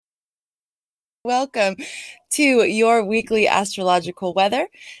Welcome to your weekly astrological weather.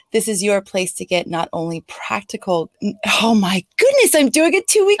 This is your place to get not only practical, oh my goodness, I'm doing it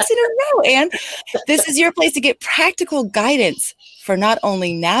 2 weeks in a row, Anne. This is your place to get practical guidance for not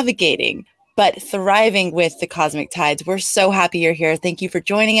only navigating, but thriving with the cosmic tides. We're so happy you're here. Thank you for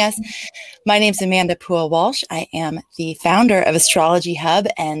joining us. My name's Amanda Puah-Walsh. I am the founder of Astrology Hub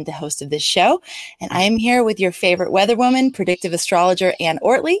and the host of this show. And I am here with your favorite weather woman, predictive astrologer, Anne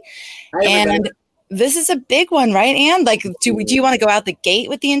Ortelee. And this is a big one, right, Anne? Like, do you want to go out the gate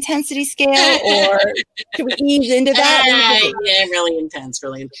with the intensity scale, or can we ease into that? Yeah, really intense,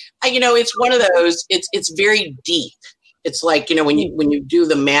 really. It's one of those. It's very deep. It's like, when you do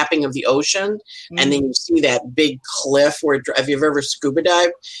the mapping of the ocean, and then you see that big cliff where, have you ever scuba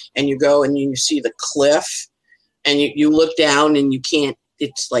dived and you go and you see the cliff and you look down and you can't,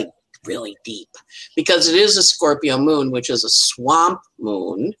 it's like really deep because it is a Scorpio moon, which is a swamp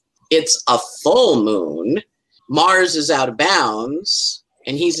moon. It's a full moon. Mars is out of bounds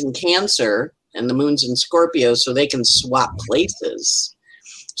and he's in Cancer and the moon's in Scorpio, so they can swap places.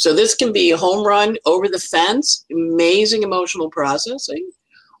 So this can be a home run over the fence, amazing emotional processing,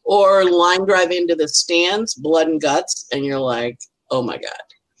 or line drive into the stands, blood and guts, and you're like, oh my God.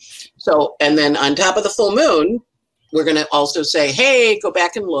 So, and then on top of the full moon, we're going to also say, hey, go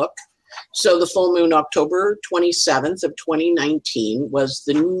back and look. So the full moon, October 27th of 2019, was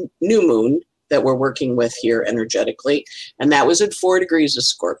the new moon that we're working with here energetically. And that was at 4 degrees of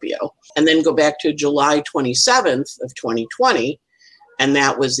Scorpio. And then go back to July 27th of 2020. And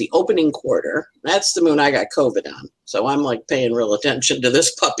that was the opening quarter. That's the moon I got COVID on. So I'm like paying real attention to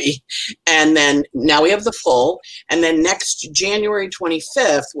this puppy. And then now we have the full. And then next January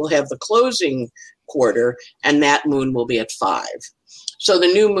 25th, we'll have the closing quarter. And that moon will be at 5. So the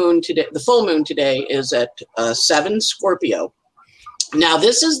new moon today, the full moon today is at 7 Scorpio. Now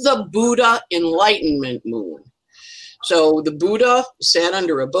this is the Buddha enlightenment moon. So the Buddha sat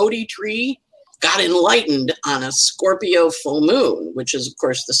under a Bodhi tree, got enlightened on a Scorpio full moon, which is, of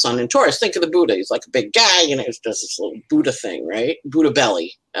course, the sun in Taurus. Think of the Buddha. He's like a big guy, it's just this little Buddha thing, right? Buddha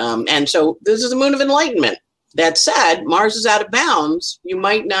belly. And so this is the moon of enlightenment. That said, Mars is out of bounds. You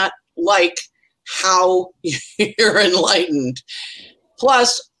might not like how you're enlightened.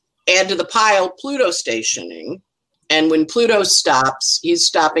 Plus, add to the pile Pluto stationing. And when Pluto stops, he's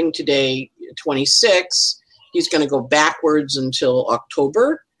stopping today, 26. He's going to go backwards until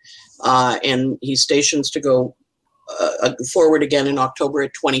October. And he stations to go forward again in October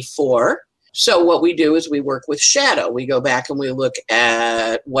at 24. So what we do is we work with shadow. We go back and we look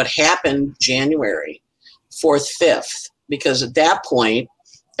at what happened January 4th, 5th, because at that point,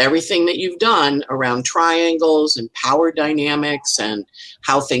 everything that you've done around triangles and power dynamics and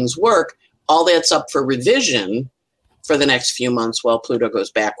how things work, all that's up for revision for the next few months while Pluto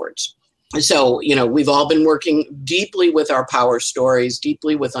goes backwards. So, we've all been working deeply with our power stories,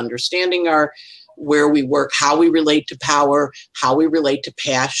 deeply with understanding where we work, how we relate to power, how we relate to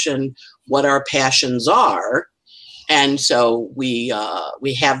passion, what our passions are. And so we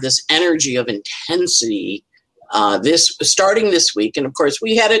have this energy of intensity starting this week. And of course,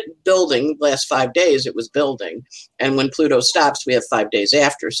 we had it building the last 5 days. It was building. And when Pluto stops, we have 5 days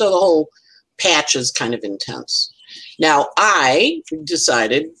after. So the whole patch is kind of intense. Now, I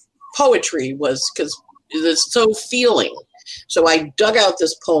decided poetry was because it's so feeling. So I dug out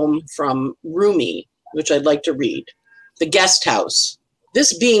this poem from Rumi, which I'd like to read. The Guest House.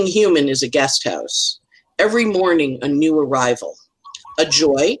 This being human is a guest house. Every morning, a new arrival. A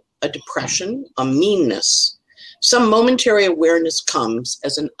joy, a depression, a meanness. Some momentary awareness comes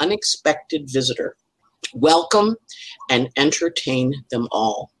as an unexpected visitor. Welcome and entertain them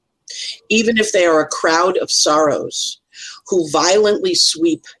all. Even if they are a crowd of sorrows, who violently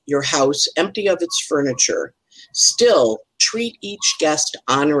sweep your house empty of its furniture, still treat each guest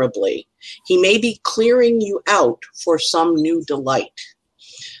honorably. He may be clearing you out for some new delight.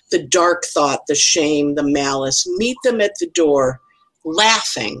 The dark thought, the shame, the malice, meet them at the door,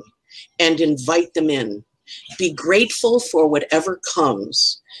 laughing, and invite them in. Be grateful for whatever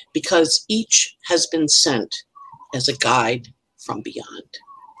comes, because each has been sent as a guide from beyond.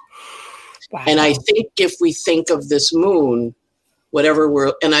 Wow. And I think if we think of this moon,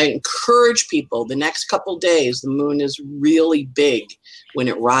 and I encourage people, the next couple days, the moon is really big when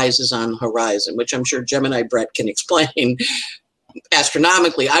it rises on the horizon, which I'm sure Gemini Brett can explain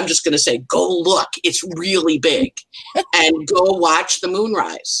astronomically. I'm just going to say, go look, it's really big. And go watch the moon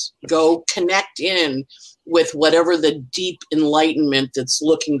rise. Go connect in with whatever the deep enlightenment that's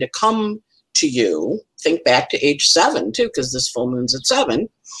looking to come to you. Think back to age 7 too, because this full moon's at 7.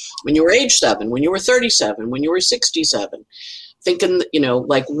 When you were age 7, when you were 37, when you were 67, thinking,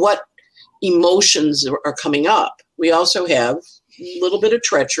 like what emotions are coming up. We also have a little bit of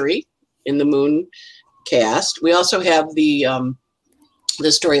treachery in the moon cast. We also have the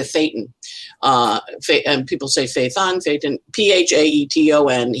story of Phaeton. And people say Phaeton, Phaeton.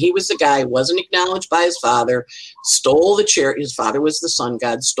 He was the guy who wasn't acknowledged by his father, stole the chariot. His father was the sun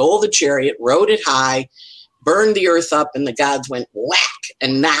god, stole the chariot, rode it high, burned the earth up, and the gods went whack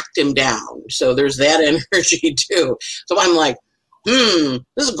and knocked him down. So there's that energy too. So I'm like, this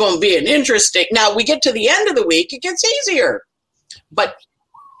is going to be an interesting. Now we get to the end of the week, it gets easier. But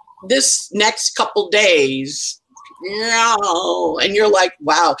this next couple days, no. And you're like,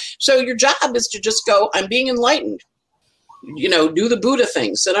 wow. So your job is to just go, I'm being enlightened. Do the Buddha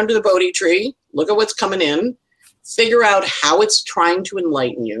thing. Sit under the Bodhi tree, look at what's coming in, figure out how it's trying to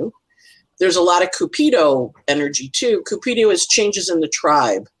enlighten you. There's a lot of Cupido energy too. Cupido is changes in the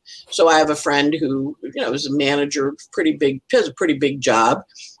tribe. So I have a friend who, is a manager, has a pretty big job.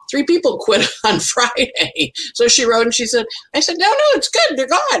 3 people quit on Friday. So she wrote and she said, I said, no, it's good. They're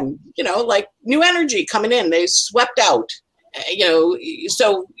gone. Like new energy coming in. They swept out.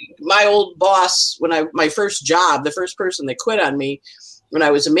 So my old boss, my first job, the first person that quit on me when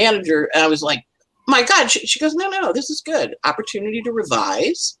I was a manager, and I was like, my God, she goes, no, this is good. Opportunity to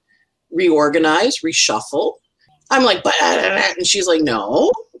revise, reorganize, reshuffle. I'm like, and she's like,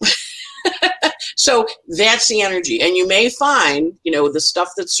 no. So that's the energy. And you may find, the stuff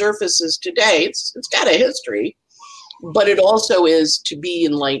that surfaces today, it's got a history, but it also is to be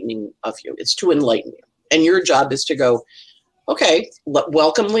enlightening of you. It's to enlighten you. And your job is to go, okay,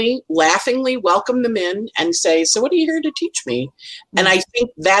 laughingly welcome them in and say, so what are you here to teach me? Mm-hmm. And I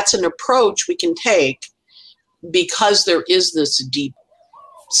think that's an approach we can take because there is this deep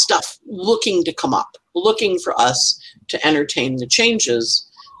stuff looking to come up, looking for us to entertain the changes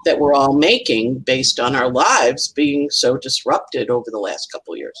that we're all making based on our lives being so disrupted over the last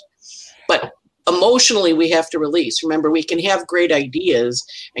couple of years. But emotionally, we have to release. Remember, we can have great ideas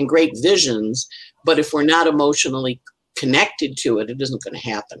and great visions, but if we're not emotionally connected to it, it isn't going to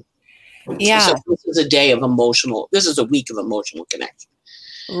happen. Yeah. So this is a week of emotional connection.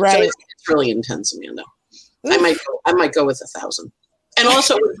 Right. So it's really intense, Amanda. Oof. I might go with 1,000. And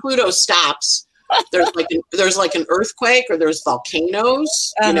also when Pluto stops, there's like an earthquake or there's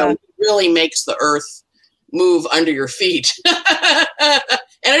volcanoes, it really makes the earth move under your feet.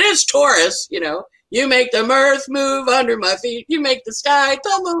 And it is Taurus, you make the earth move under my feet. You make the sky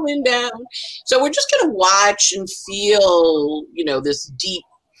tumbling down. So we're just going to watch and feel, this deep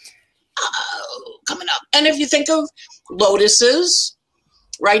coming up. And if you think of lotuses,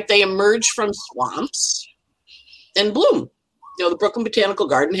 right, they emerge from swamps and bloom. The Brooklyn Botanical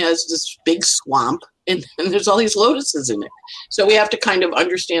Garden has this big swamp, and there's all these lotuses in it. So we have to kind of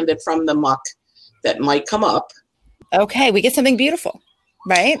understand that from the muck that might come up. Okay, we get something beautiful,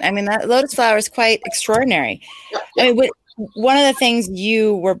 right? I mean, that lotus flower is quite extraordinary. Yeah. I mean, one of the things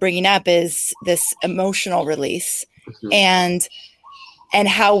you were bringing up is this emotional release, and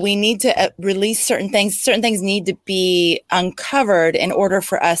how we need to release certain things. Certain things need to be uncovered in order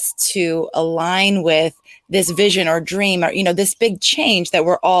for us to align with this vision or dream or, this big change that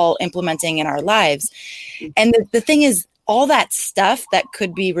we're all implementing in our lives. And the thing is, all that stuff that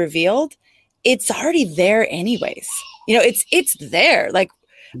could be revealed, it's already there anyways. It's there. Like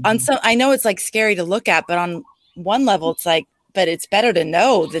on some, I know it's like scary to look at, but on one level, it's like, but it's better to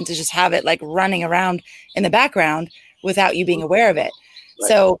know than to just have it like running around in the background without you being aware of it. Right.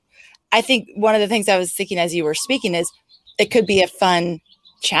 So I think one of the things I was thinking as you were speaking is it could be a fun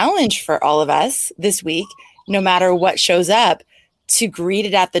challenge for all of us this week, no matter what shows up, to greet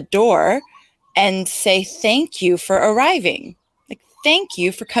it at the door and say, thank you for arriving. Like, thank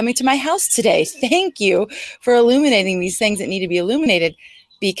you for coming to my house today. Thank you for illuminating these things that need to be illuminated,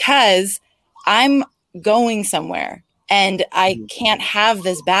 because I'm going somewhere and I can't have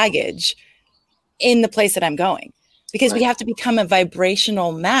this baggage in the place that I'm going, because we have to become a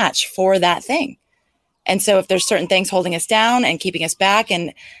vibrational match for that thing. And so if there's certain things holding us down and keeping us back,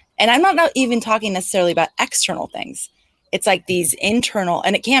 and I'm not even talking necessarily about external things. It's like these internal,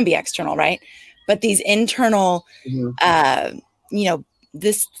 and it can be external, right? But these internal, our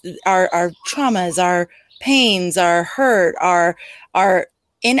traumas, our pains, our hurt, our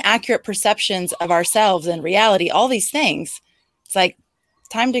inaccurate perceptions of ourselves and reality, all these things. It's like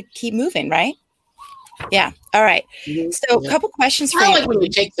time to keep moving, right? Yeah. All right. So a couple questions for you. Like when you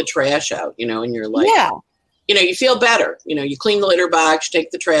take the trash out, in your life. Yeah. You feel better. You clean the litter box,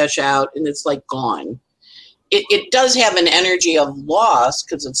 take the trash out, and it's like gone. It does have an energy of loss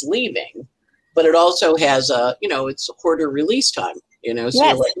because it's leaving, but it also has it's a quarter release time. So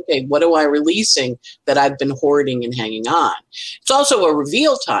you're like, okay, what am I releasing that I've been hoarding and hanging on? It's also a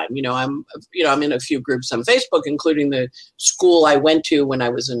reveal time. I'm in a few groups on Facebook, including the school I went to when I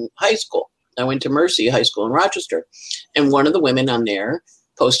was in high school. I went to Mercy High School in Rochester, and one of the women on there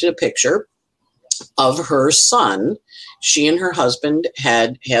posted a picture of her son. She and her husband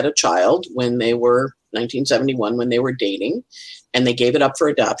had a child when they were 1971, when they were dating, and they gave it up for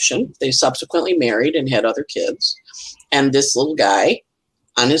adoption. They subsequently married and had other kids. And this little guy,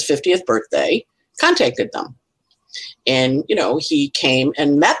 on his 50th birthday, contacted them. And, he came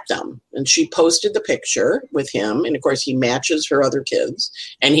and met them. And she posted the picture with him. And, of course, he matches her other kids.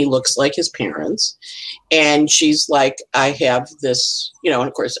 And he looks like his parents. And she's like, I have this, and,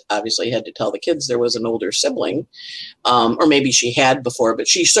 of course, obviously had to tell the kids there was an older sibling. Or maybe she had before, but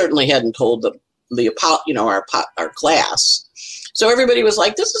she certainly hadn't told our class. So everybody was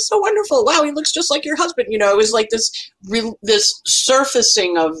like, this is so wonderful. Wow, he looks just like your husband. It was like this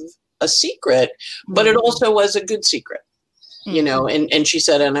surfacing of a secret, but it also was a good secret, and she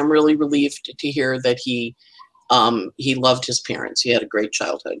said, and I'm really relieved to hear that he loved his parents. He had a great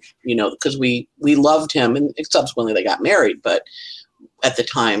childhood, because we loved him, and subsequently they got married. But at the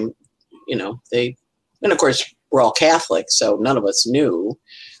time, and of course we're all Catholic, so none of us knew.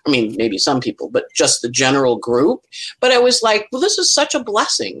 I mean, maybe some people, but just the general group. But I was like, well, this is such a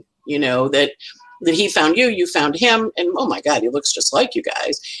blessing, that he found you found him. And oh my God, he looks just like you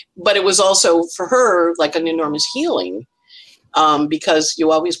guys. But it was also for her like an enormous healing, because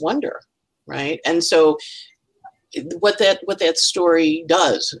you always wonder. Right. And so what that story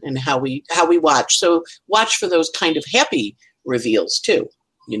does and how we watch. So watch for those kind of happy reveals too,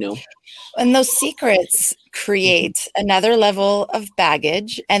 And those secrets create another level of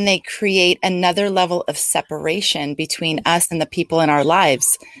baggage, and they create another level of separation between us and the people in our lives.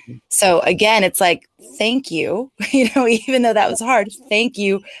 So again, it's like, thank you, even though that was hard, thank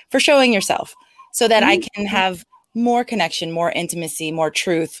you for showing yourself so that I can have more connection, more intimacy, more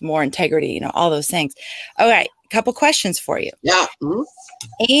truth, more integrity, all those things. All right. Couple questions for you. Yeah.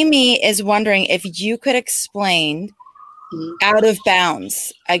 Amy is wondering if you could explain out of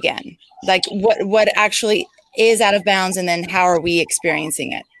bounds again, like what actually is out of bounds, and then how are we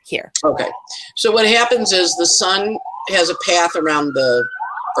experiencing it here? Okay. So what happens is the sun has a path around the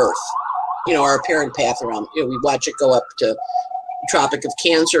earth, our apparent path around, we watch it go up to Tropic of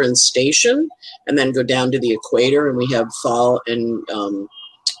Cancer and station, and then go down to the equator, and we have fall and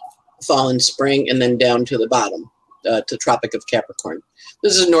spring, and then down to the bottom, to Tropic of Capricorn.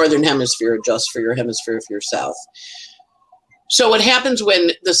 This is Northern Hemisphere, just for your hemisphere if you're south. So what happens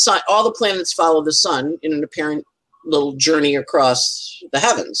when the sun, all the planets follow the sun in an apparent little journey across the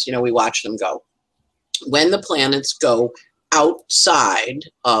heavens, we watch them go. When the planets go outside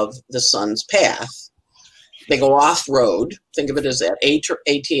of the sun's path, they go off-road. Think of it as that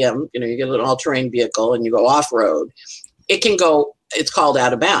ATM, you get an all-terrain vehicle and you go off-road. It can go, it's called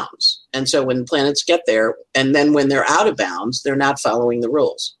out of bounds. And so when planets get there, and then when they're out of bounds, they're not following the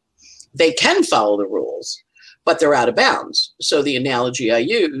rules. They can follow the rules, but they're out of bounds. So the analogy I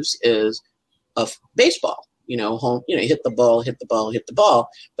use is of baseball, home, you hit the ball, hit the ball, hit the ball.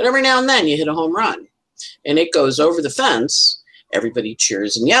 But every now and then you hit a home run and it goes over the fence. Everybody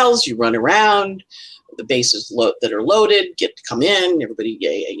cheers and yells. You run around. The bases that are loaded get to come in. Everybody,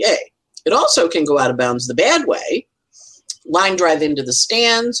 yay, yay, yay. It also can go out of bounds the bad way. Line drive into the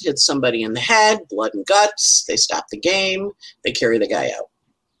stands, hit somebody in the head, blood and guts. They stop the game. They carry the guy out.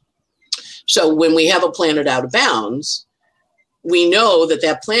 So when we have a planet out of bounds, we know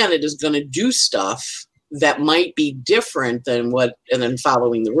that planet is going to do stuff that might be different than and then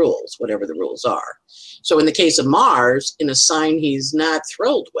following the rules, whatever the rules are. So in the case of Mars, in a sign he's not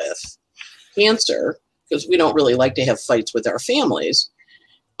thrilled with, Cancer, because we don't really like to have fights with our families,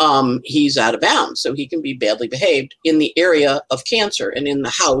 he's out of bounds. So he can be badly behaved in the area of Cancer and in the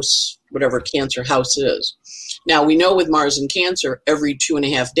house, whatever Cancer house is. Now, we know with Mars in Cancer, every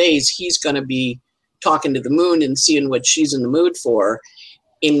 2.5 days, he's going to be talking to the moon and seeing what she's in the mood for.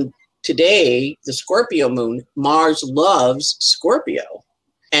 In today, the Scorpio moon, Mars loves Scorpio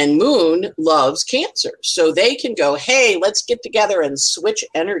and moon loves Cancer. So they can go, hey, let's get together and switch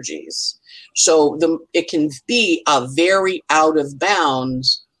energies. So it can be a very out of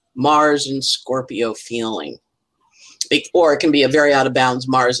bounds Mars and Scorpio feeling. Or it can be a very out of bounds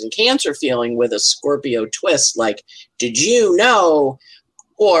Mars and Cancer feeling with a Scorpio twist, like, did you know?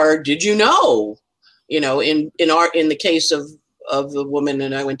 Or did you know? In the case of the woman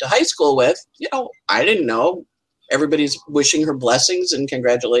that I went to high school with, I didn't know. Everybody's wishing her blessings and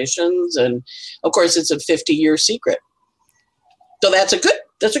congratulations. And of course it's a 50-year secret. So that's a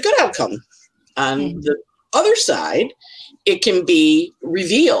good outcome. On the other side, it can be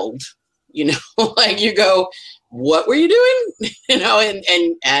revealed, like you go, what were you doing?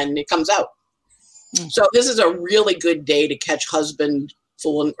 And it comes out. So this is a really good day to catch husband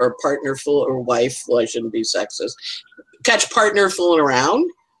fooling or partner fool or wife. Well, I shouldn't be sexist. Catch partner fooling around.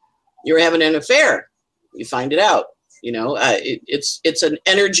 You're having an affair. You find it out. It's an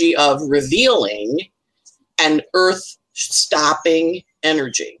energy of revealing and earth stopping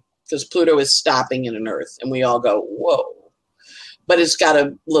energy, because Pluto is stopping in an earth, and we all go, whoa. But it's got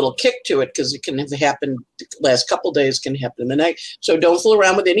a little kick to it because it can have happened the last couple of days, can happen in the night. So don't fool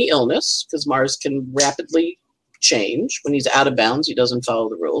around with any illness, because Mars can rapidly change. When he's out of bounds, he doesn't follow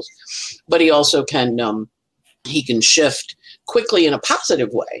the rules. But he also can shift quickly in a positive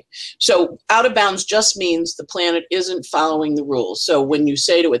way. So out of bounds just means the planet isn't following the rules. So when you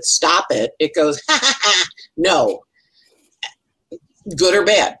say to it, stop it, it goes, ha ha ha, no. Good or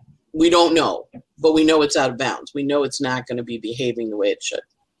bad, we don't know. But we know it's out of bounds. We know it's not going to be behaving the way it should.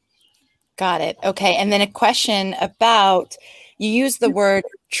 Got it. Okay. And then a question about, you used the word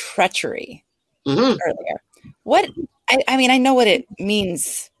treachery earlier. What, I mean, I know what it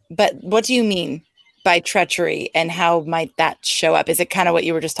means, but what do you mean by treachery, and how might that show up? Is it kind of what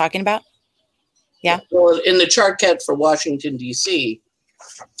you were just talking about? Yeah. Well, in the chart cat for Washington, D.C.,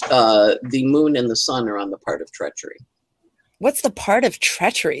 the moon and the sun are on the part of treachery. What's the part of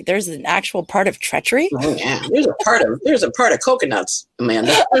treachery? There's an actual part of treachery? Oh, yeah. There's a part of coconuts,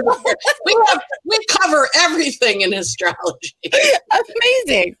 Amanda. We cover everything in astrology.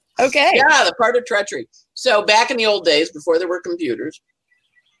 Amazing. Okay. Yeah, the part of treachery. So back in the old days, before there were computers,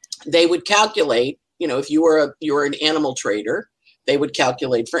 they would calculate, if you were an animal trader, they would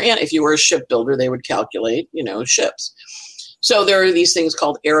calculate if you were a shipbuilder, they would calculate, ships. So there are these things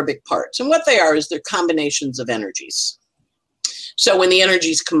called Arabic parts. And what they are is they're combinations of energies. So when the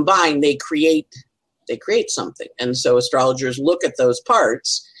energies combine, they create something. And so astrologers look at those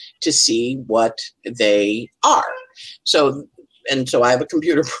parts to see what they are. So I have a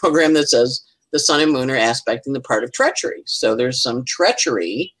computer program that says the sun and moon are aspecting the part of treachery. So there's some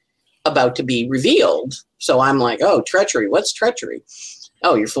treachery about to be revealed. So I'm like, oh, treachery. What's treachery?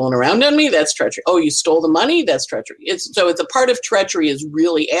 Oh, you're fooling around on me? That's treachery. Oh, you stole the money? That's treachery. It's a part of treachery is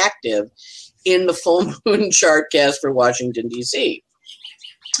really active in the full moon chart cast for Washington, D.C.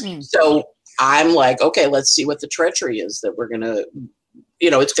 So I'm like, okay, let's see what the treachery is that we're going to,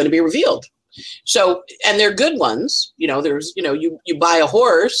 it's going to be revealed. So, and they're good ones. There's, you buy a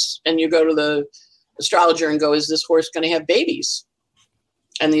horse and you go to the astrologer and go, is this horse going to have babies?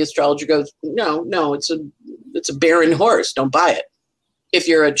 And the astrologer goes, no, it's a barren horse. Don't buy it. If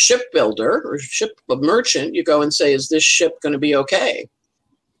you're a shipbuilder or a merchant, you go and say, is this ship going to be okay?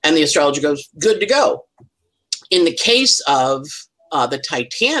 And the astrologer goes, good to go. In the case of the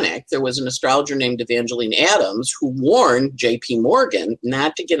Titanic, there was an astrologer named Evangeline Adams who warned J.P. Morgan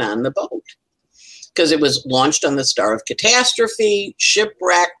not to get on the boat because it was launched on the star of catastrophe,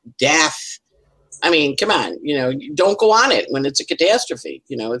 shipwreck, death. I mean, come on, don't go on it when it's a catastrophe.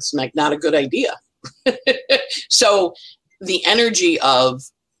 It's not a good idea. So the energy of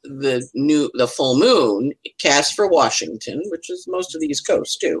the full moon cast for Washington, which is most of the East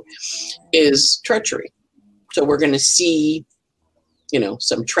Coast too, is treachery. So we're going to see,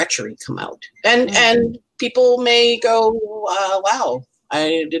 some treachery come out, and people may go, wow,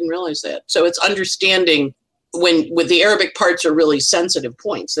 I didn't realize that. So it's understanding with the Arabic parts are really sensitive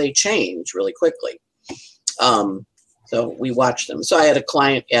points. They change really quickly. So we watch them. So I had a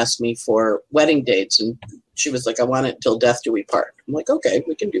client ask me for wedding dates, and she was like, I want it till death do we part. I'm like, okay,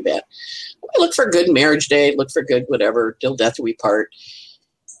 we can do that. We look for a good marriage date, look for good whatever, till death do we part.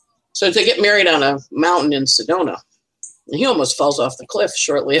 So they get married on a mountain in Sedona. And he almost falls off the cliff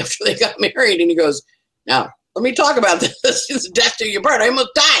shortly after they got married. And he goes, now, let me talk about this. It's death do you part. I almost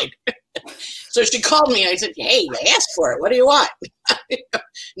died. So she called me and I said, hey, I asked for it. What do you want?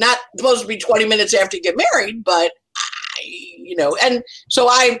 Not supposed to be 20 minutes after you get married, but and so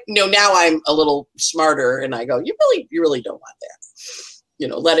now I'm a little smarter and I go, you really don't want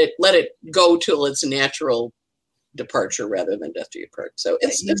that. Let it go till its natural departure rather than death do you part. So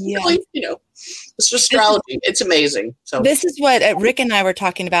it's really, it's astrology. It's amazing. So this is what Rick and I were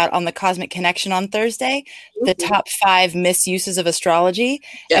talking about on the Cosmic Connection on Thursday, the top 5 misuses of astrology.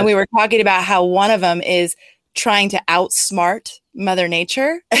 Yeah. And we were talking about how one of them is trying to outsmart Mother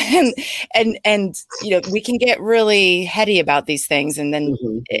Nature, and we can get really heady about these things, and then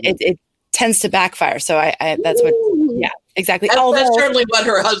it tends to backfire. So I that's what, yeah, exactly. That's certainly what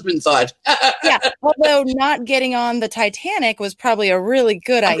her husband thought. Yeah, although not getting on the Titanic was probably a really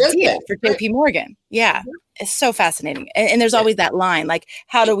good idea for J.P. Morgan. Yeah, it's so fascinating, and there's always that line, like,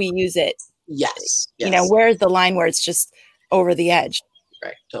 how do we use it? Yes. Where's the line where it's just over the edge.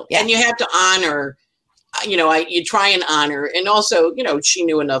 Right. So, and you have to honor, you try and honor, and also, she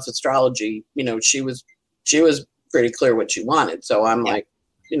knew enough astrology, she was pretty clear what she wanted. So I'm like,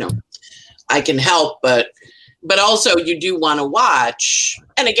 I can help, but also you do want to watch.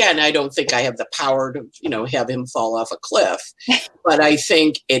 And again, I don't think I have the power to, have him fall off a cliff, but I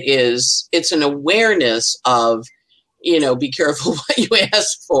think it's an awareness of, be careful what you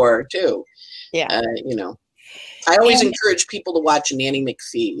ask for too. Yeah. I always encourage people to watch Nanny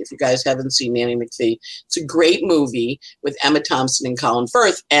McPhee. If you guys haven't seen Nanny McPhee, it's a great movie with Emma Thompson and Colin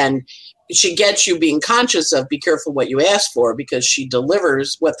Firth. And she gets you being conscious of be careful what you ask for, because she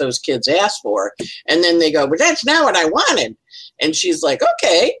delivers what those kids ask for. And then they go, but that's not what I wanted. And she's like,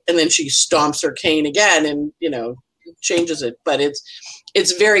 okay. And then she stomps her cane again and, changes it. But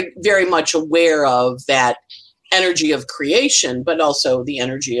it's very, very much aware of that energy of creation, but also the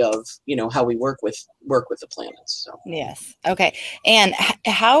energy of, how we work with the planets. So. Yes. Okay. And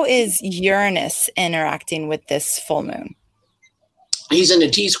how is Uranus interacting with this full moon? He's in a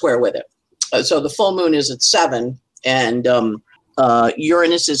T-square with it. So the full moon is at 7 and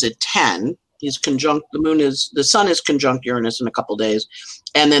Uranus is at 10. He's conjunct, the sun is conjunct Uranus in a couple days.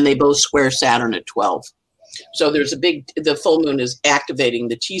 And then they both square Saturn at 12. So there's the full moon is activating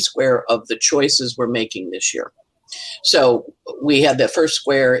the T-square of the choices we're making this year. So we had the first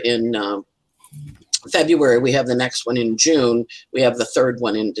square in February. We have the next one in June. We have the third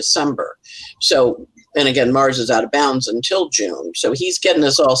one in December. So, and again, Mars is out of bounds until June. So he's getting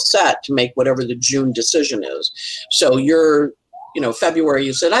us all set to make whatever the June decision is. So February,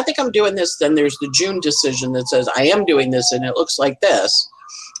 you said, I think I'm doing this. Then there's the June decision that says, I am doing this and it looks like this.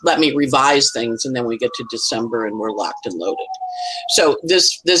 Let me revise things. And then we get to December and we're locked and loaded. So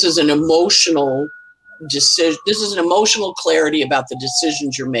this is an emotional decision. This is an emotional clarity about the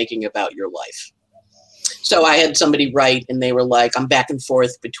decisions you're making about your life. So I had somebody write and they were like, I'm back and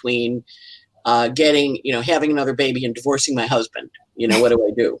forth between having another baby and divorcing my husband. What do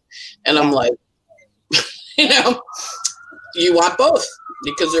I do? And I'm like, you want both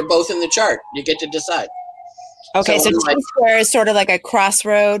because they're both in the chart. You get to decide. Okay, so T-square is sort of like a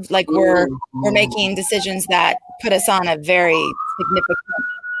crossroad, like we're making decisions that put us on a very significant.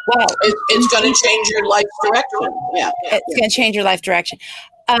 Well, it's going to change your life direction. Yeah, it's going to change your life direction.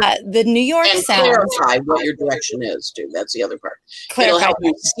 The New York and Sound. Clarify what your direction is, too. That's the other part. It'll help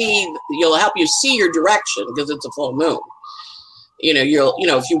you see. You'll help you see your direction because it's a full moon.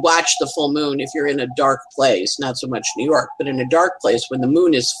 If you watch the full moon, if you're in a dark place, not so much New York, but in a dark place when the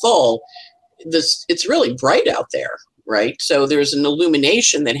moon is full, it's really bright out there, right? So there's an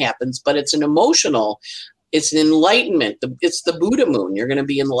illumination that happens, but it's an emotional. It's an enlightenment. It's the Buddha moon. You're going to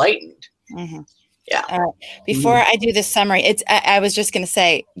be enlightened. Mm-hmm. Yeah. Before I do this summary, I was just going to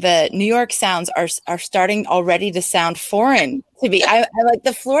say the New York sounds are starting already to sound foreign to me. I like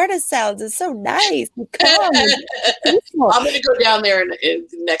the Florida sounds. It's so nice. I'm going to go down there in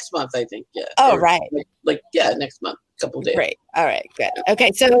next month, I think. Yeah. Oh, right. Next month, a couple of days. Great. All right. Good.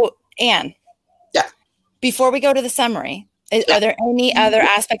 Okay. So, Anne. Yeah. Before we go to the summary, are there any other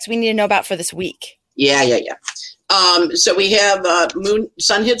aspects we need to know about for this week? Yeah. So we have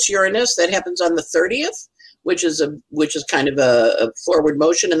sun hits Uranus. That happens on the 30th, which is kind of a forward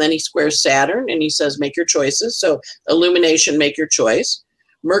motion. And then he squares Saturn and he says, make your choices. So illumination, make your choice.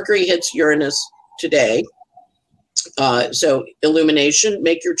 Mercury hits Uranus today. So illumination,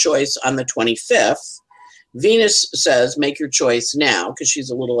 make your choice on the 25th. Venus says, make your choice now, because she's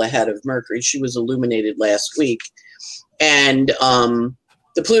a little ahead of Mercury. She was illuminated last week. And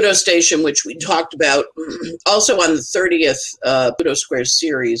the Pluto station, which we talked about, also on the 30th, Pluto Square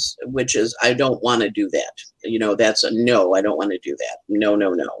series, which is, I don't want to do that. That's a no, I don't want to do that.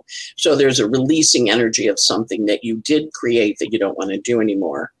 No. So there's a releasing energy of something that you did create that you don't want to do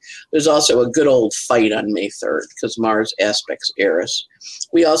anymore. There's also a good old fight on May 3rd because Mars aspects Eris.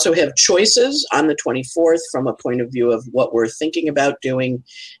 We also have choices on the 24th from a point of view of what we're thinking about doing,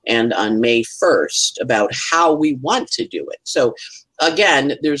 and on May 1st about how we want to do it. So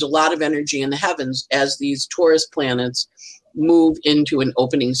again, there's a lot of energy in the heavens as these Taurus planets move into an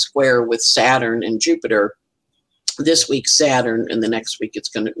opening square with Saturn and Jupiter. This week Saturn, and the next week's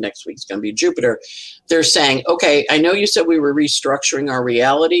going to be Jupiter. They're saying, okay, I know you said we were restructuring our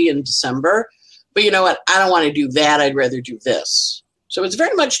reality in December, but you know what? I don't want to do that. I'd rather do this. So it's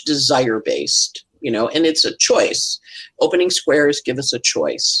very much desire based, and it's a choice. Opening squares give us a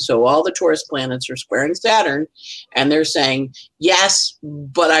choice. So all the Taurus planets are squaring Saturn, and they're saying, yes,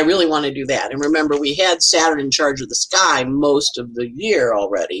 but I really want to do that. And remember, we had Saturn in charge of the sky most of the year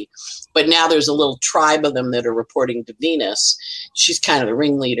already, but now there's a little tribe of them that are reporting to Venus. She's kind of the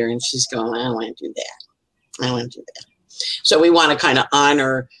ringleader, and she's going, I don't want to do that. I want to do that. So we want to kind of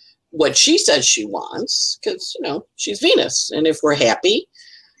honor what she says she wants because, she's Venus. And if we're happy,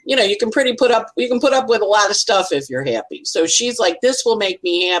 you can put up with a lot of stuff if you're happy. So she's like, this will make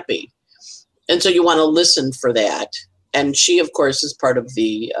me happy. And so you want to listen for that. And she, of course, is part of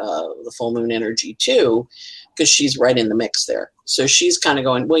the full moon energy too, because she's right in the mix there. So she's kind of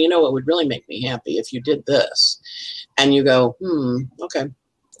going, well, what would really make me happy if you did this? And you go, okay.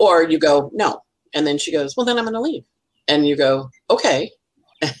 Or you go, no. And then she goes, well, then I'm going to leave. And you go, okay.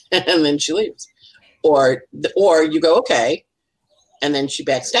 And then she leaves. Or you go, okay. And then she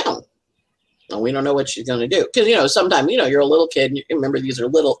backs down. And we don't know what she's going to do. Because, sometimes, you're a little kid. And you remember,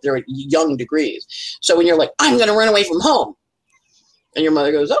 they're young degrees. So when you're like, I'm going to run away from home. And your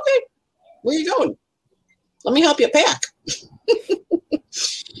mother goes, okay, where are you going? Let me help you pack.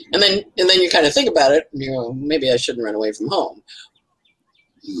 and then you kind of think about it. And you go, maybe I shouldn't run away from home.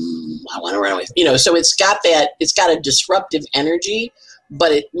 I want to run away. So it's got a disruptive energy,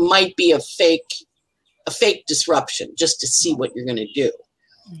 but it might be a fake disruption just to see what you're going to do.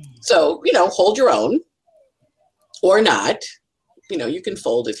 So, hold your own or not. You can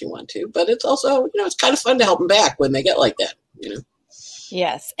fold if you want to, but it's also, it's kind of fun to help them back when they get like that,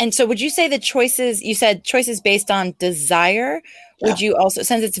 Yes. And so would you say you said choices based on desire? Yeah. Would you also,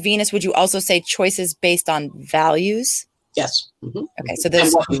 since it's Venus, would you also say choices based on values? Yes. Mm-hmm. Okay. So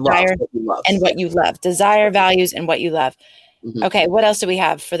there's desire and what you love. Desire, values, and what you love. Mm-hmm. Okay. What else do we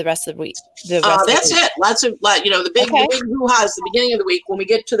have for the rest of the week? That's it. The big hoo-ha is the beginning of the week. When we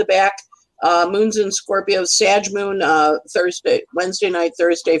get to the back, moon's in Scorpio, Sag moon, Wednesday night,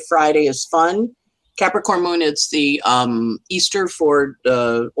 Thursday, Friday is fun. Capricorn moon, it's the Easter for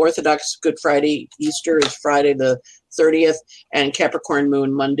Orthodox Good Friday. Easter is Friday the 30th, and Capricorn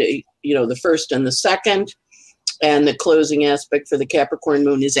moon Monday, the 1st and the 2nd. And the closing aspect for the Capricorn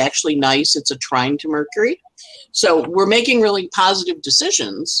moon is actually nice. It's a trine to Mercury. So we're making really positive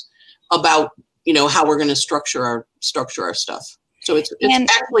decisions about, how we're going to structure our stuff. So it's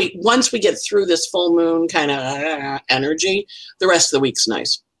actually, once we get through this full moon kind of energy, the rest of the week's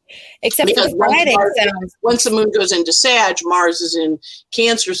nice. Except because for Friday. Once the moon goes into Sag, Mars is in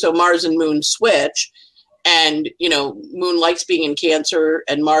Cancer, so Mars and moon switch. And, moon likes being in Cancer,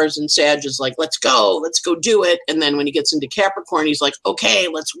 and Mars and Sag is like, let's go do it. And then when he gets into Capricorn, he's like, okay,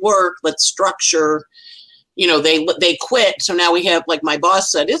 let's work, let's structure. They quit. So now we have, like my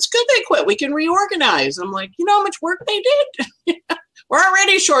boss said, it's good they quit. We can reorganize. I'm like, you know how much work they did? We're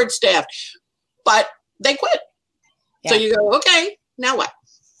already short-staffed. But they quit. Yeah. So you go, okay, now what?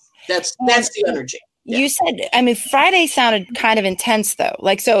 That's the energy. Yeah. You said, Friday sounded kind of intense though.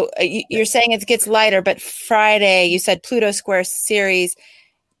 Like, so you're saying it gets lighter, but Friday, you said Pluto square Ceres.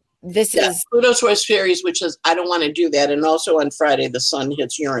 This is Pluto square Ceres, which is, I don't want to do that. And also on Friday, the sun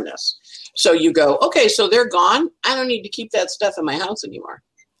hits Uranus. So you go, okay, so they're gone. I don't need to keep that stuff in my house anymore.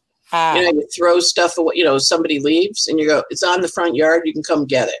 You throw stuff away, somebody leaves and you go, it's on the front yard. You can come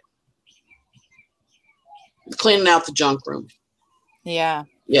get it. Cleaning out the junk room. Yeah.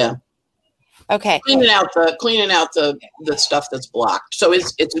 Yeah. Okay. Cleaning out the stuff that's blocked. So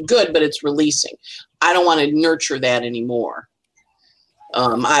it's good, but it's releasing. I don't want to nurture that anymore.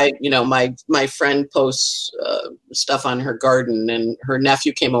 My friend posts stuff on her garden, and her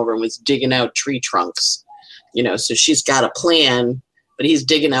nephew came over and was digging out tree trunks. So she's got a plan, but he's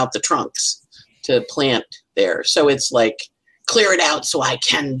digging out the trunks to plant there. So it's like, clear it out so I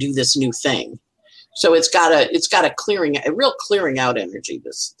can do this new thing. So it's got a real clearing out energy.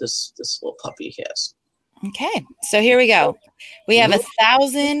 This little puppy has. Okay, so here we go. We have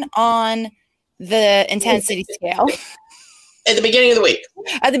 1,000 on the intensity scale at the beginning of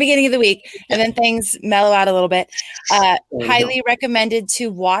the week. And then things mellow out a little bit. Highly recommended to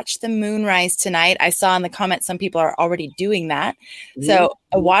watch the moonrise tonight. I saw in the comments some people are already doing that. Mm-hmm. So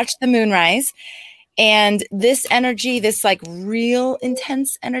watch the moonrise. And this energy, this like real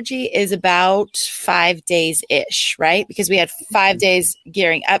intense energy, is about 5 days-ish, right? Because we had 5 days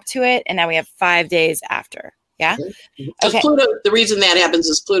gearing up to it, and now we have 5 days after. Yeah? Okay. Pluto, the reason that happens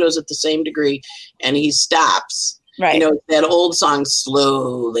is Pluto's at the same degree, and he stops. Right. That old song,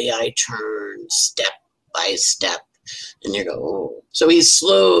 slowly I turn, step by step. And you go, oh. So he's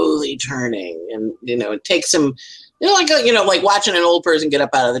slowly turning, and, it takes him... like watching an old person get up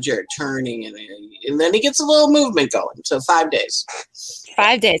out of the chair, turning, and then he gets a little movement going. So 5 days.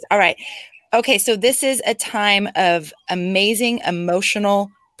 5 days. All right. Okay. So this is a time of amazing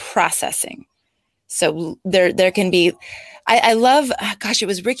emotional processing. So there can be, I love, it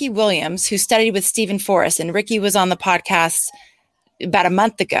was Ricky Williams who studied with Stephen Forrest, and Ricky was on the podcast about a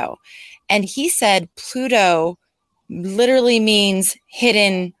month ago. And he said Pluto literally means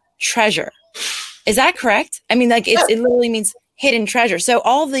hidden treasure. Is that correct? I mean, like it literally means hidden treasure. So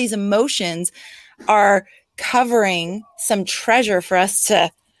all of these emotions are covering some treasure for us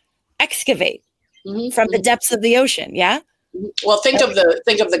to excavate from the depths of the ocean. Yeah. Well, think of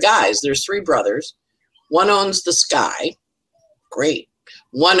the guys. There's 3 brothers. One owns the sky. Great.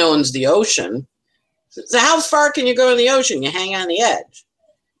 One owns the ocean. So how far can you go in the ocean? You hang on the edge.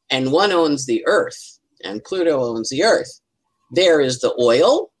 And one owns the earth, and Pluto owns the earth. There is the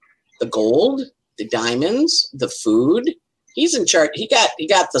oil, the gold, the diamonds, the food. He's in charge. He got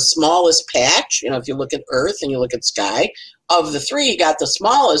the smallest patch. If you look at earth and you look at sky, of the 3, he got the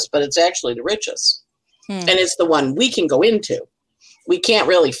smallest, but it's actually the richest. And it's the one we can go into. We can't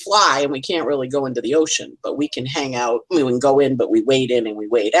really fly and we can't really go into the ocean, but we can hang out. We can go in, but we wade in and we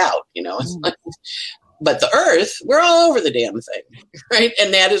wade out, But the earth, we're all over the damn thing, right?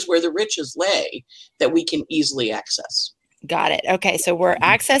 And that is where the riches lay that we can easily access. Got it. Okay. So we're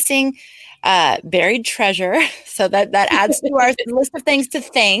accessing buried treasure. So that adds to our list of things to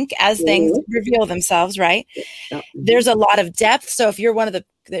thank as things reveal themselves, right? There's a lot of depth. So if you're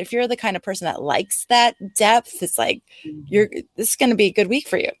if you're the kind of person that likes that depth, it's like this is going to be a good week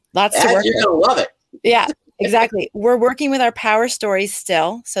for you. Lots to work with. You're going to love it. Yeah, exactly. We're working with our power stories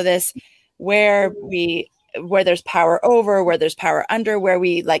still. So this where there's power over, where there's power under, where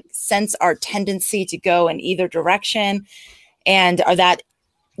we like sense our tendency to go in either direction, and that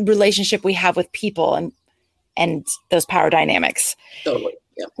relationship we have with people and those power dynamics. Totally.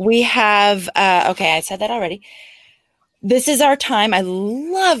 Yeah. We have okay, I said that already. This is our time. I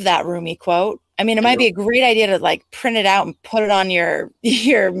love that Rumi quote. I mean, it might be a great idea to like print it out and put it on your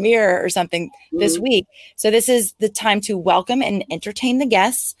mirror or something this week. So this is the time to welcome and entertain the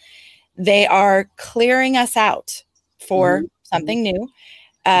guests. They are clearing us out for something new.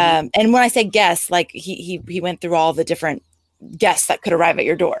 And when I say guests, like he went through all the different guests that could arrive at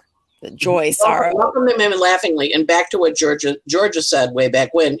your door. The joy, sorrow. Welcome them in laughingly. And back to what Georgia said way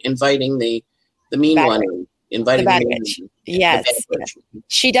back when, inviting the mean bad one. Witch. Inviting the bad witch. Yes.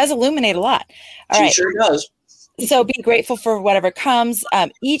 She does illuminate a lot. She sure does. So be grateful for whatever comes.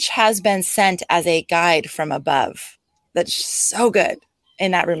 Each has been sent as a guide from above. That's so good.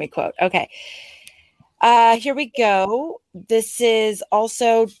 In that Rumi quote. Okay. Here we go. This is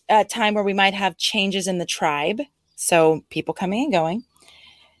also a time where we might have changes in the tribe. So people coming and going.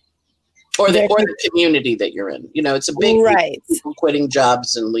 Or the community that you're in. It's a big people quitting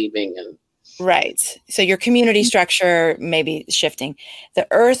jobs and leaving. Right. So your community structure may be shifting. The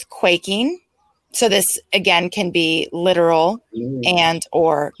earth quaking. So this, again, can be literal and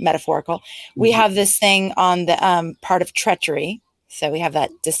or metaphorical. We have this thing on the part of treachery. So we have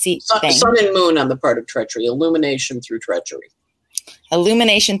that deceit thing. Sun and moon on the part of treachery. Illumination through treachery.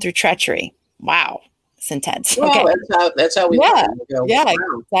 Illumination through treachery. Wow. It's intense. Well, okay. That's how we go. Yeah,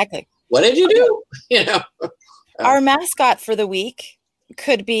 wow. Exactly. What did you do? Our mascot for the week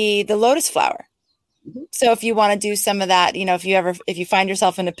could be the lotus flower. So if you want to do some of that, if you find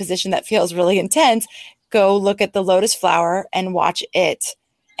yourself in a position that feels really intense, go look at the lotus flower and watch it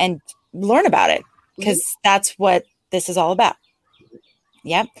and learn about it, because that's what this is all about.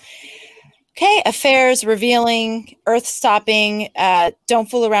 Yep. Okay. Affairs revealing, earth stopping. Don't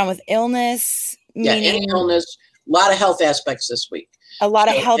fool around with illness. Any illness. A lot of health aspects this week. A lot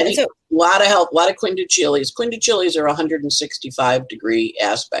of health. A lot of health. A lot of quintuchiles. Quintuchiles are 165-degree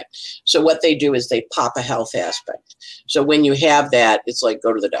aspect. So what they do is they pop a health aspect. So when you have that, it's like,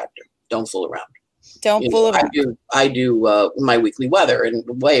 go to the doctor. Don't fool around. Don't fool around. I do my weekly weather, and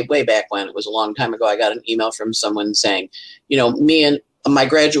way back when, it was a long time ago, I got an email from someone saying, me and my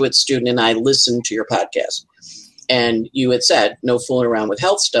graduate student and I listened to your podcast, and you had said no fooling around with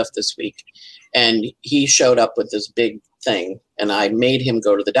health stuff this week. And he showed up with this big thing, and I made him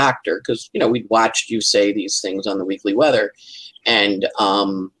go to the doctor because, we'd watched you say these things on the weekly weather, and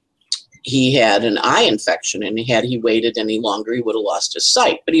he had an eye infection, and had he waited any longer, he would have lost his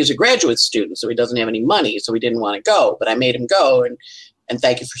sight. But he's a graduate student, so he doesn't have any money, so he didn't want to go. But I made him go, and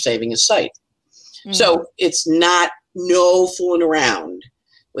thank you for saving his sight. So it's not no fooling around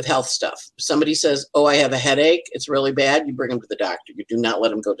with health stuff. If somebody says, oh, I have a headache, it's really bad, you bring them to the doctor. You do not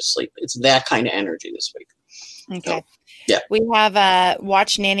let them go to sleep. It's that kind of energy this week. Okay. So, yeah. We have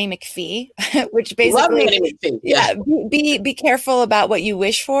Watch Nanny McPhee, which basically, love Nanny McPhee. Yeah. Be careful about what you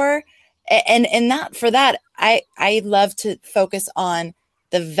wish for. And that for that, I love to focus on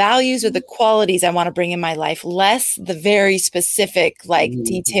the values or the qualities I want to bring in my life, less the very specific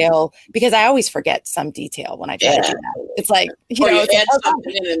detail, because I always forget some detail when I try to do that. It's like, you add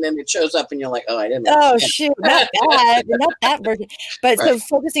something in and then it shows up and you're like, oh, I didn't. Oh, shoot, not that version. But so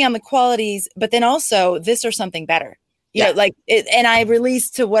focusing on the qualities, but then also this or something better. you know, like it, and I release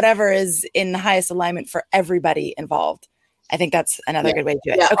to whatever is in the highest alignment for everybody involved. I think that's another good way to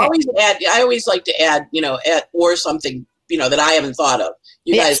do it. Yeah, okay. I always like to add, or something, that I haven't thought of.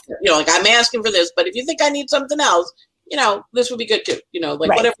 You guys, like I'm asking for this, but if you think I need something else, this would be good too.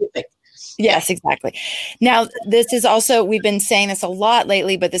 Whatever you think. Yes, exactly. Now, this is also, we've been saying this a lot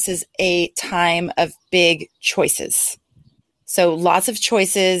lately, but this is a time of big choices. So lots of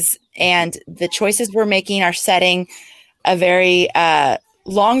choices, and the choices we're making are setting a very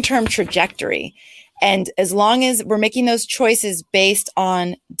long-term trajectory. And as long as we're making those choices based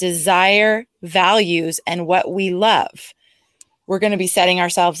on desire, values, and what we love, we're going to be setting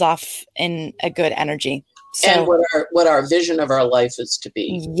ourselves off in a good energy. So, and what our vision of our life is to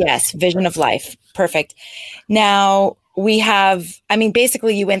be. Yes, vision of life. Perfect. Now we have,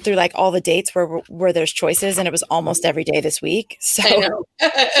 basically you went through like all the dates where there's choices, and it was almost every day this week. So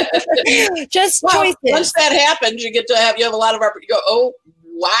just choices. Once that happens, you have a lot of you go, oh,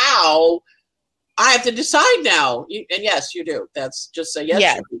 wow. I have to decide now. And yes, you do. That's just say yes.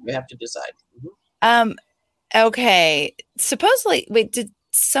 Yeah. You have to decide. Mm-hmm. Okay. Supposedly, wait, did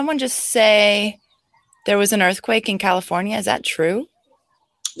someone just say there was an earthquake in California? Is that true?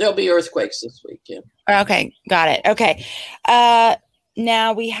 There'll be earthquakes this week. Yeah. Okay. Got it. Okay.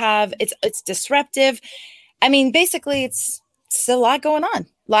 Now we have, it's disruptive. Basically it's a lot going on.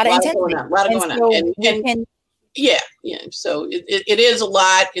 A lot of intensity. A lot going on. Yeah. So it is a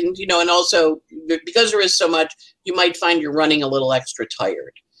lot. And, and also because there is so much, you might find you're running a little extra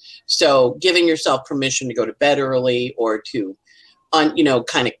tired. So giving yourself permission to go to bed early, or to,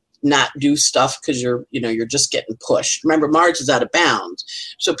 kind of not do stuff because you're just getting pushed. Remember, Mars is out of bounds.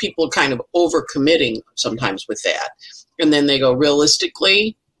 So people are kind of overcommitting sometimes with that. And then they go,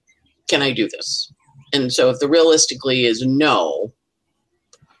 realistically, can I do this? And so if the realistically is no,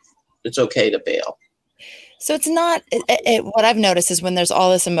 it's okay to bail. So it's not, what I've noticed is when there's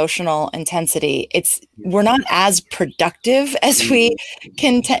all this emotional intensity, we're not as productive as we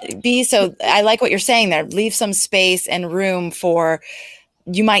can be. So I like what you're saying there. Leave some space and room for,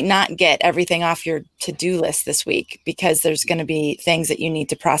 you might not get everything off your to-do list this week because there's going to be things that you need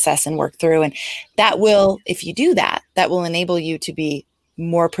to process and work through. And that will, if you do that, that will enable you to be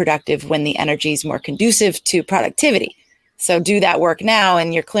more productive when the energy is more conducive to productivity. So do that work now,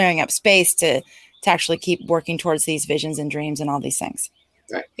 and you're clearing up space to actually keep working towards these visions and dreams and all these things.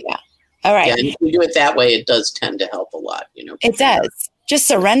 Right. Yeah. All right. Yeah, and if you do it that way, it does tend to help a lot. It does. Just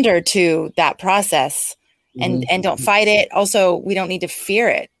surrender to that process and don't fight it. Also, we don't need to fear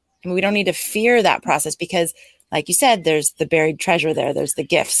it. We don't need to fear that process because, like you said, there's the buried treasure there. There's the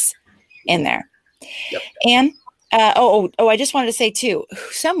gifts in there. Yep. And I just wanted to say too,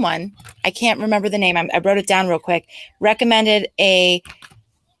 someone, I can't remember the name, I wrote it down real quick, recommended a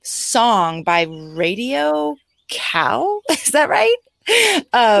song by Radio Cow. Is that right?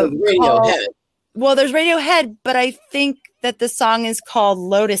 Radiohead. Well, there's Radiohead, but I think that the song is called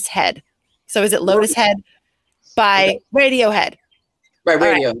Lotus Head. So is it Lotus Head by Radiohead? By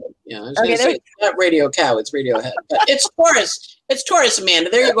Radiohead. Right. Yeah. I was going to say, it's not Radio Cow, it's Radiohead. But it's Taurus. It's Taurus, Amanda.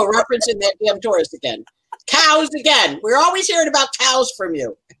 There you go, referencing that damn Taurus again. Cows again. We're always hearing about cows from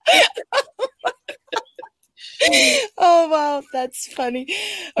you. Oh, wow. That's funny.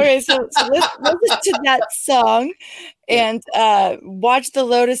 Okay, so let's listen to that song and watch the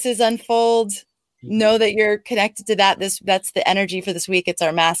lotuses unfold. Know that you're connected to that. That's the energy for this week. It's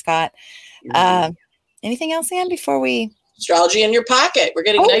our mascot. Anything else, Anne, before we... Astrology in your pocket. We're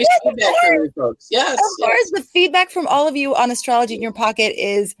getting nice feedback from you folks. Yes. Of course. The feedback from all of you on Astrology in Your Pocket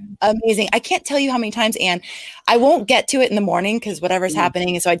is amazing. I can't tell you how many times, Anne, I won't get to it in the morning because whatever's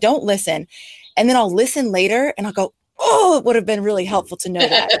happening. And so I don't listen. And then I'll listen later and I'll go, oh, it would have been really helpful to know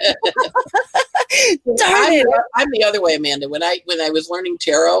that. Darn it. I'm the other way, Amanda. When I was learning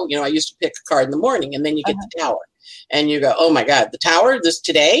tarot, I used to pick a card in the morning and then you get the tower. And you go, oh my God, the tower, this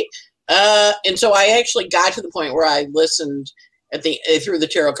today? And so I actually got to the point where I listened through the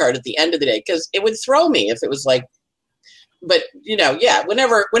tarot card at the end of the day because it would throw me if it was like, but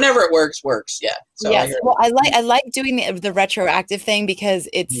whenever it works. Yeah. So yes. Well, I like doing the retroactive thing because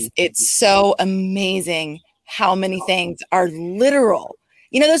it's so amazing how many things are literal.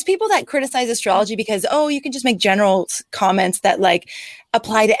 Those people that criticize astrology because, you can just make general comments that like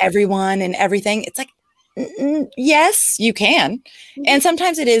apply to everyone and everything. It's like, yes, you can. And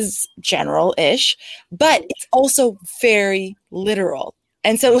sometimes it is general-ish, but it's also very literal.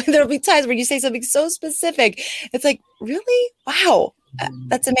 And so there'll be times where you say something so specific. It's like, really? Wow.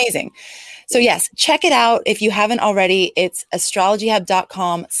 That's amazing. So yes, check it out. If you haven't already, it's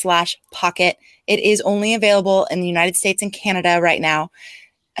astrologyhub.com/pocket. It is only available in the United States and Canada right now.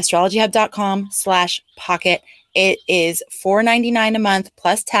 astrologyhub.com/pocket. It is $4.99 a month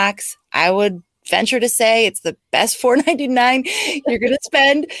plus tax. I would venture to say it's the best $4.99 you're going to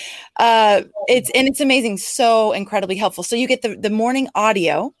spend. It's amazing. So incredibly helpful. So you get the morning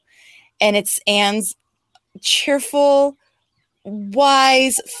audio, and it's Anne's cheerful,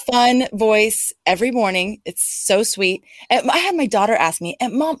 wise, fun voice every morning. It's so sweet. And I had my daughter ask me,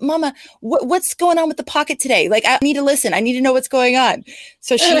 Mama, what's going on with the pocket today? Like, I need to listen. I need to know what's going on.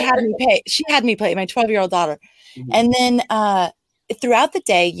 So she had me play my 12-year-old daughter. Mm-hmm. And then throughout the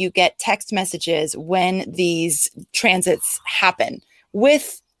day, you get text messages when these transits happen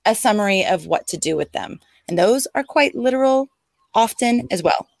with a summary of what to do with them. And those are quite literal often as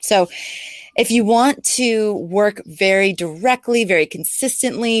well. So if you want to work very directly, very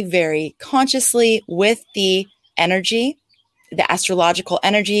consistently, very consciously with the energy, the astrological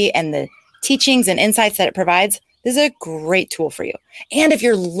energy and the teachings and insights that it provides, this is a great tool for you. And if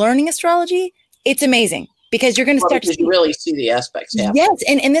you're learning astrology, it's amazing because you're going to start to really see the aspects happen. Yes.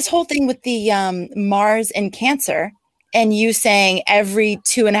 And this whole thing with the Mars and Cancer and you saying every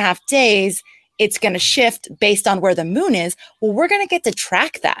 2.5 days, it's going to shift based on where the moon is. Well, we're going to get to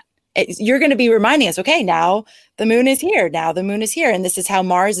track that. You're going to be reminding us, okay, now the moon is here. Now the moon is here. And this is how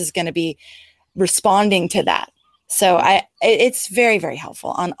Mars is going to be responding to that. So it's very, very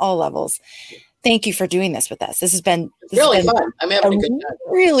helpful on all levels. Thank you for doing this with us. This has been really fun. I'm having a good time.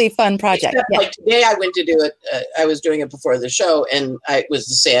 Really fun project. Except, like today I went to do it. I was doing it before the show and it was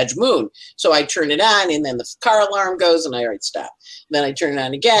the Sag moon. So I turn it on and then the car alarm goes and I already stop. Then I turn it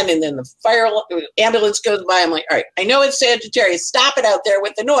on again and then the fire ambulance goes by. I'm like, all right, I know it's Sagittarius. Stop it out there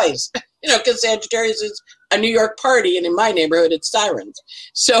with the noise. Because Sagittarius is a New York party and in my neighborhood it's sirens.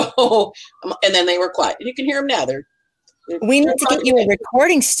 So, and then they were quiet. And you can hear them now. We need to get you a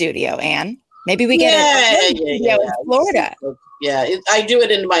recording studio, Anne. Maybe we get in Florida. Yeah, I do it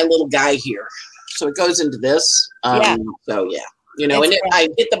into my little guy here. So it goes into this. So, yeah. And I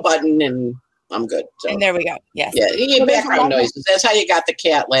hit the button and I'm good. So. And there we go. Yes. Yeah, you get background noises. That's how you got the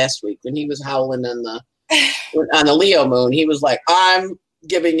cat last week when he was howling on the Leo moon. He was like, I'm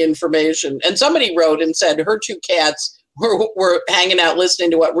giving information. And somebody wrote and said her two cats were hanging out listening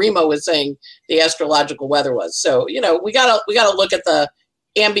to what Remo was saying the astrological weather was. So, we gotta look at the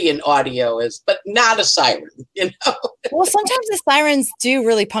ambient audio but not a siren, Well, sometimes the sirens do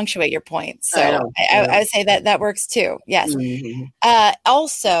really punctuate your point. So I would say that works too. Yes. Mm-hmm.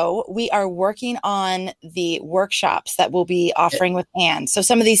 Also, we are working on the workshops that we'll be offering with Anne. So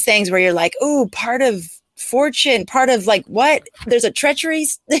some of these things where you're like, ooh, part of fortune, part of like what? There's a treachery,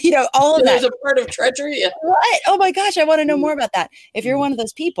 all of that. There's a part of treachery. Yeah. What? Oh my gosh, I want to know more about that. If you're one of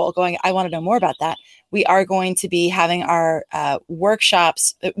those people going, I want to know more about that, we are going to be having our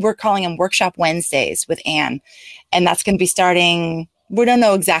workshops. We're calling them Workshop Wednesdays with Anne. And that's going to be starting, we don't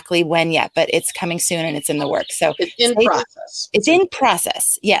know exactly when yet, but it's coming soon and it's in the works. So it's in process. It's in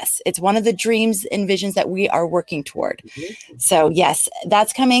process. Yes. It's one of the dreams and visions that we are working toward. Mm-hmm. So yes,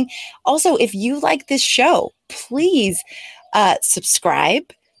 that's coming. Also, if you like this show, please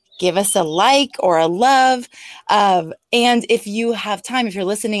subscribe. Give us a like or a love. And if you have time, if you're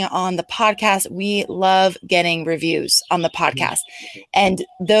listening on the podcast, we love getting reviews on the podcast. And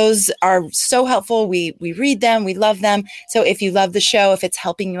those are so helpful. We read them. We love them. So if you love the show, if it's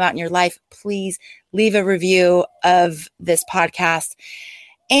helping you out in your life, please leave a review of this podcast.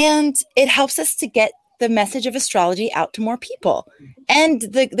 And it helps us to get the message of astrology out to more people. And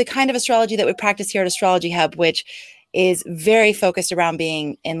the kind of astrology that we practice here at Astrology Hub, which is very focused around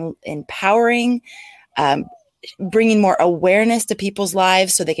being empowering, bringing more awareness to people's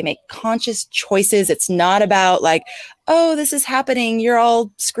lives so they can make conscious choices. It's not about like, oh, this is happening, you're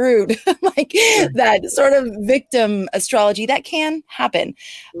all screwed. Like that sort of victim astrology that can happen.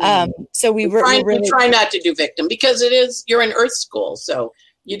 So we try not to do victim because you're in Earth School. So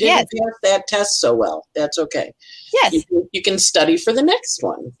you didn't pass that test so well. That's okay. Yes. You can study for the next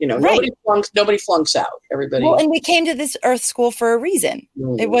one. Right. Nobody flunks out. Everybody. Well, and we came to this Earth School for a reason.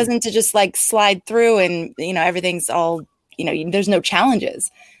 Mm-hmm. It wasn't to just like slide through and, everything's all, there's no challenges.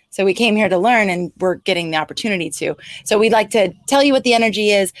 So we came here to learn and we're getting the opportunity to. So we'd like to tell you what the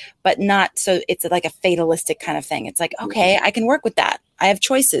energy is, but not so it's like a fatalistic kind of thing. It's like, okay, I can work with that. I have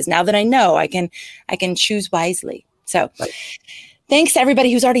choices. Now that I know, I can choose wisely. So thanks to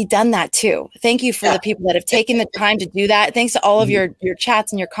everybody who's already done that too. Thank you for the people that have taken the time to do that. Thanks to all of your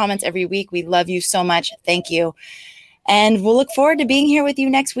chats and your comments every week. We love you so much. Thank you. And we'll look forward to being here with you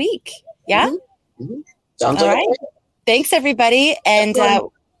next week. Yeah? Mm-hmm. Mm-hmm. Sounds all right. Thanks, everybody. And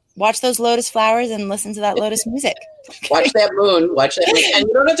watch those lotus flowers and listen to that lotus music. Watch that moon. Watch that moon. And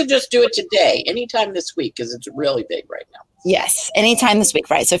you don't have to just do it today. Anytime this week because it's really big right now. Yes. Anytime this week.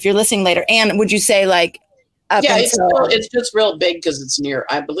 Right. So if you're listening later, Anne, would you say like, Yeah, until it's just real big because it's near.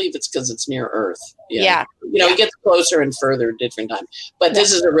 I believe it's because it's near Earth. Yeah. It gets closer and further at different times. But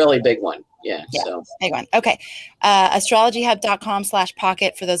this is a really big one. Yeah. So big one. Okay.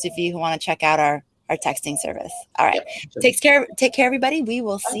 astrologyhub.com/pocket for those of you who want to check out our texting service. All right. Take care, everybody. We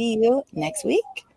will see you next week.